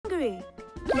hurry.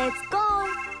 Let's go.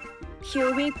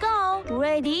 Here we go.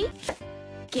 Ready?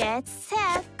 Get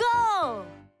set, go!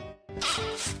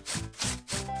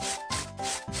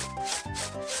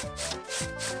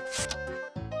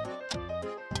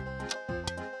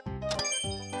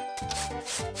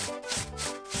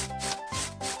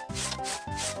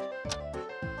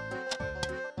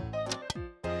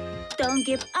 Don't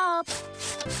give up.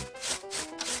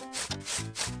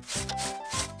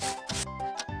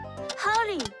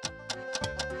 Hurry.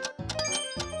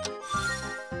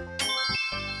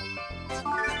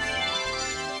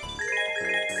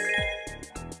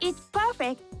 It's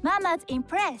perfect. Mama's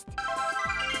impressed.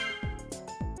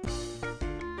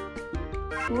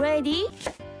 Ready?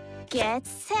 Get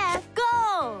set,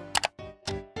 go!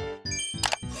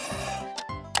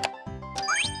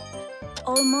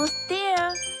 Almost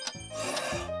there.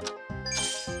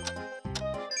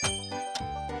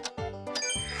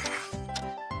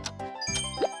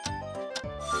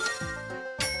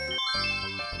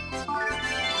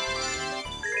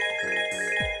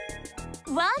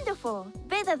 Wonderful!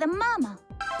 Better than Mama.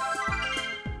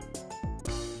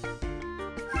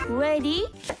 Ready?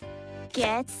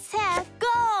 Get set,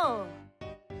 go!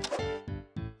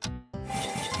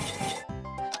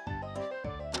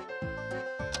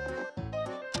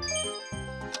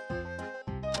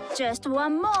 Just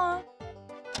one more.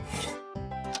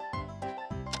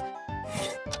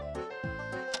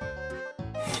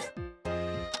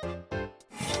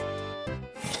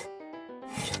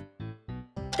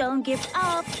 Don't give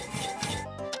up.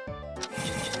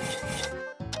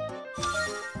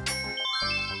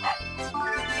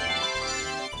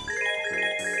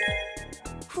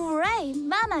 Hooray!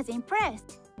 Mama's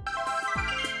impressed.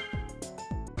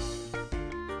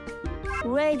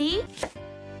 Ready?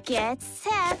 Get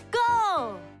set,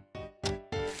 go!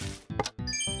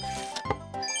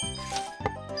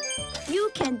 You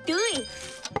can do it!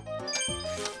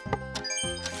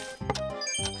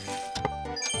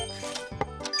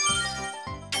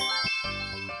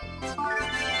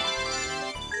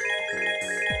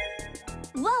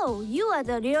 Wow, you are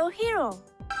the real hero!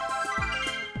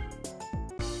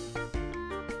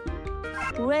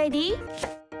 Ready?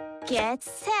 Get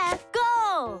set,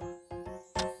 go!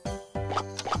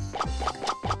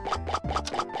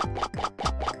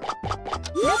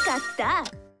 Look at that!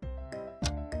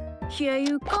 Here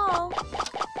you go!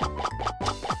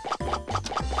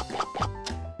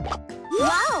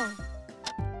 Wow!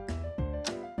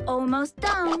 Almost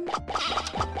done!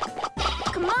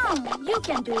 Come on, you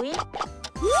can do it!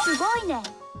 すごいね!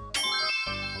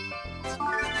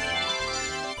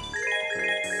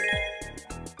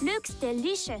 Looks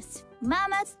delicious!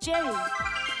 Mama's jelly!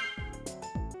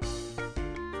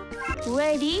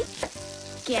 Ready?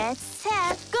 Get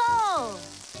set, go!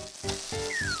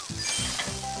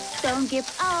 Don't give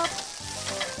up!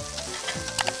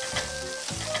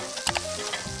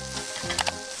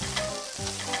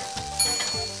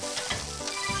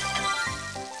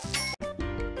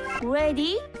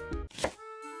 Ready?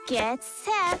 Get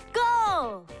set,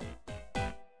 go!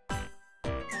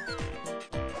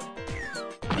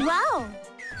 Wow!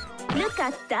 Look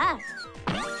at that!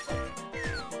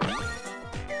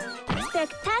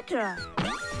 Spectacular!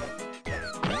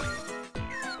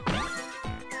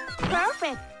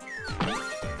 Perfect!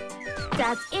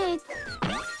 That's it!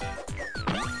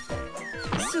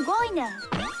 すごいね!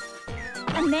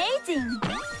 Amazing!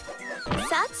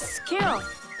 Such skill!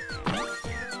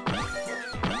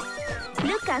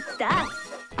 Look at that!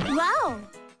 Wow!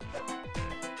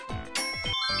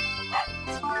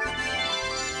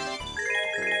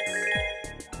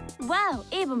 Wow,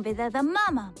 even better than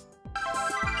Mama!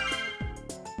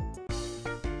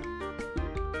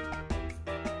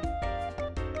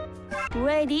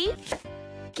 Ready?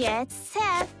 Get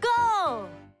set, go!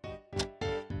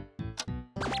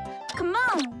 Come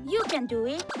on, you can do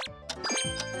it!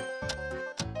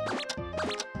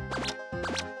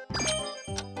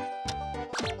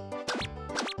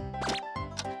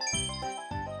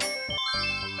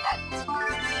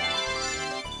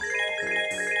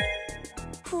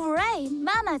 Hooray!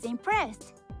 Mama's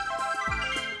impressed!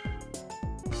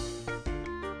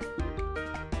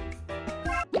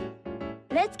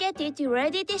 Let's get it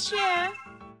ready to share!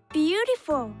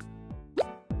 Beautiful!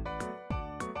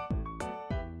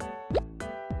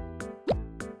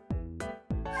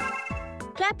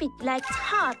 Clap it like it's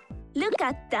hot! Look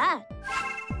at that!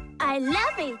 I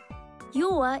love it! You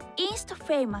are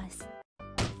Insta-famous!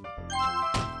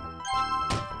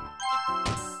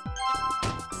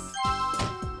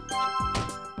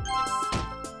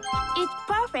 It's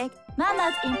perfect!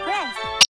 Mama's impressed!